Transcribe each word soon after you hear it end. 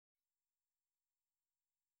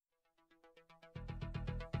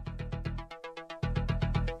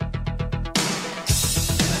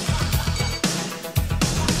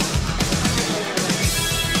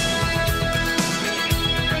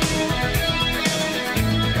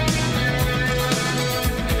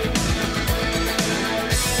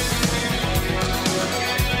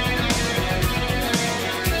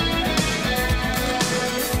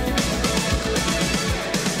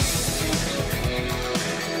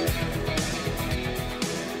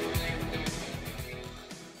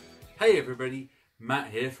Hey everybody, Matt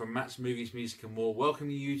here from Matt's Movies, Music and More,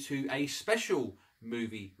 welcoming you to a special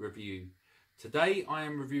movie review. Today I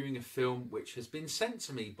am reviewing a film which has been sent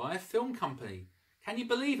to me by a film company. Can you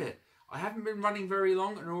believe it? I haven't been running very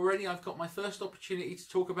long and already I've got my first opportunity to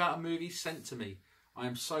talk about a movie sent to me. I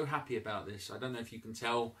am so happy about this. I don't know if you can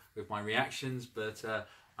tell with my reactions, but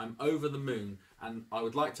I'm over the moon and I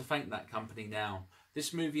would like to thank that company now.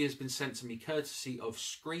 This movie has been sent to me courtesy of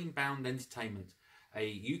Screenbound Entertainment, a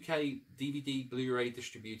UK DVD Blu-ray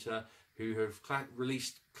distributor who have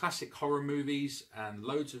released classic horror movies and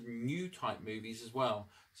loads of new type movies as well.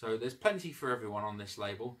 So there's plenty for everyone on this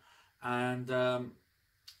label. And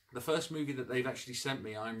the first movie that they've actually sent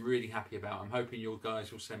me, I'm really happy about. I'm hoping you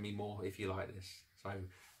guys will send me more if you like this. So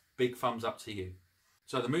big thumbs up to you.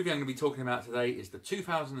 So the movie I'm going to be talking about today is the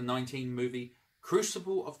 2019 movie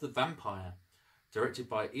Crucible of the Vampire, directed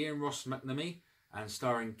by Iain Ross-McNamee and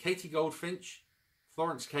starring Cady Goldfinch,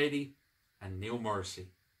 Florence, Cady and Neil Morrissey.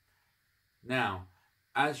 Now,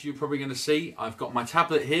 as you're probably going to see, I've got my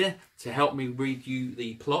tablet here to help me read you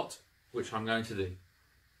the plot, which I'm going to do.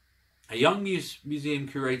 A young museum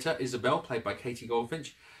curator, Isabel, played by Cady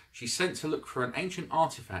Goldfinch, she's sent to look for an ancient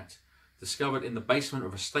artifact discovered in the basement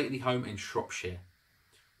of a stately home in Shropshire.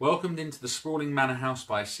 Welcomed into the sprawling manor house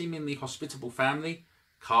by a seemingly hospitable family,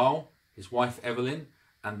 Carl, his wife Evelyn,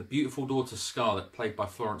 and the beautiful daughter Scarlett, played by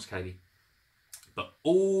Florence, Cady. But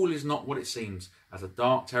all is not what it seems, as a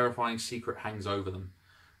dark, terrifying secret hangs over them.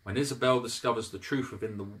 When Isabel discovers the truth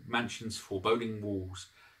within the mansion's foreboding walls,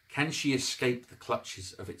 can she escape the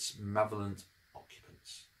clutches of its malevolent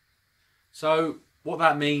occupants? So what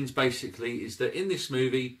that means basically is that in this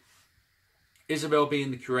movie, Isabel,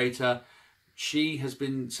 being the curator, she has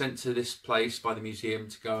been sent to this place by the museum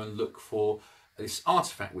to go and look for this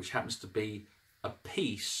artifact, which happens to be a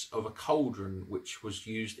piece of a cauldron which was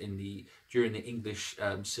used during the English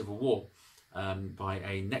Civil War by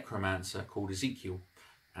a necromancer called Ezekiel.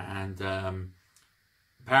 And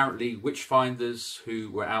apparently witch finders who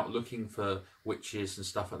were out looking for witches and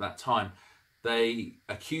stuff at that time, they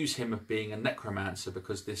accuse him of being a necromancer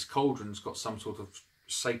because this cauldron's got some sort of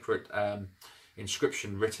sacred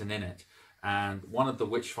inscription written in it. And one of the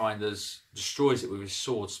witch finders destroys it with his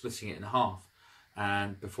sword, splitting it in half,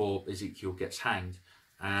 and before Ezekiel gets hanged.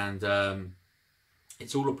 And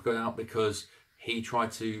it's all about because he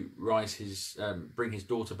tried to bring his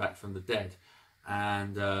daughter back from the dead.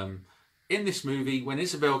 And in this movie, when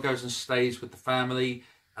Isabel goes and stays with the family,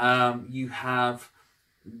 you have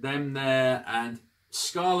them there, and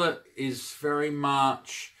Scarlett is very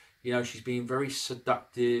much, you know, she's being very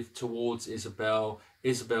seductive towards Isabel.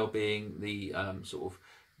 Isabel being the sort of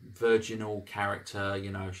virginal character, you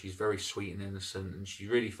know, she's very sweet and innocent, and she's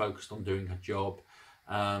really focused on doing her job.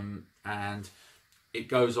 And it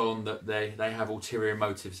goes on that they have ulterior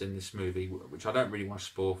motives in this movie, which I don't really want to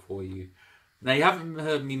spoil for you. Now, you haven't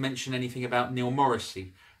heard me mention anything about Neil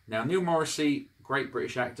Morrissey. Now, Neil Morrissey, great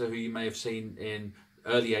British actor who you may have seen in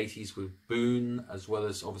early 80s with Boone, as well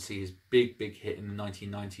as obviously his big hit in the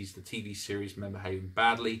 1990s, the TV series Men Behaving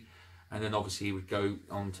Badly. And then obviously he would go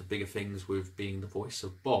on to bigger things with being the voice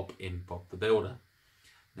of Bob in Bob the Builder.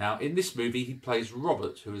 Now, in this movie, he plays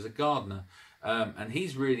Robert, who is a gardener. And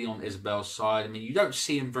he's really on Isabel's side. I mean, you don't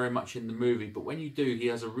see him very much in the movie, but when you do, he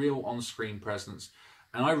has a real on-screen presence.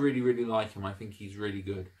 And I really like him. I think he's really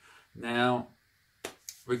good. Now,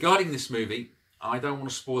 regarding this movie, I don't want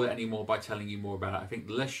to spoil it anymore by telling you more about it. I think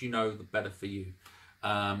the less you know, the better for you.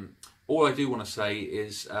 All I do want to say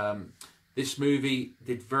is this movie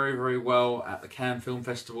did very well at the Cannes Film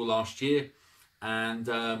Festival last year.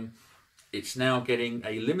 And it's now getting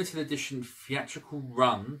a limited edition theatrical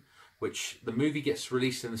run, which the movie gets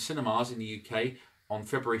released in the cinemas in the UK on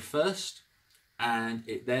February 1st. And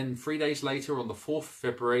it then, 3 days later, on the 4th of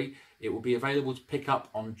February, it will be available to pick up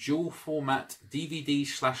on dual format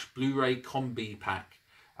DVD/Blu-ray combi pack,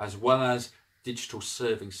 as well as digital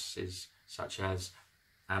services such as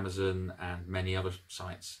Amazon and many other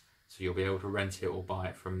sites. So you'll be able to rent it or buy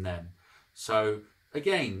it from them. So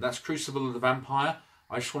again, that's Crucible of the Vampire.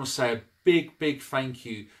 I just want to say a big thank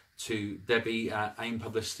you to Debbie at Aim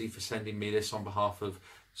Publicity for sending me this on behalf of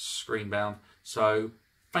Screenbound. So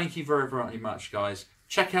thank you very much, guys.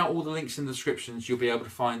 Check out all the links in the descriptions. You'll be able to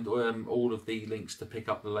find all of the links to pick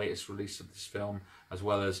up the latest release of this film, as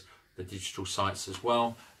well as the digital sites as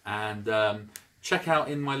well. And check out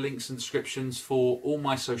in my links and descriptions for all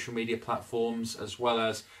my social media platforms, as well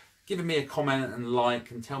as giving me a comment and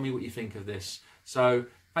like and tell me what you think of this. So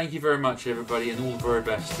thank you very much, everybody, and all the very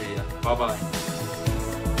best to you. Bye bye.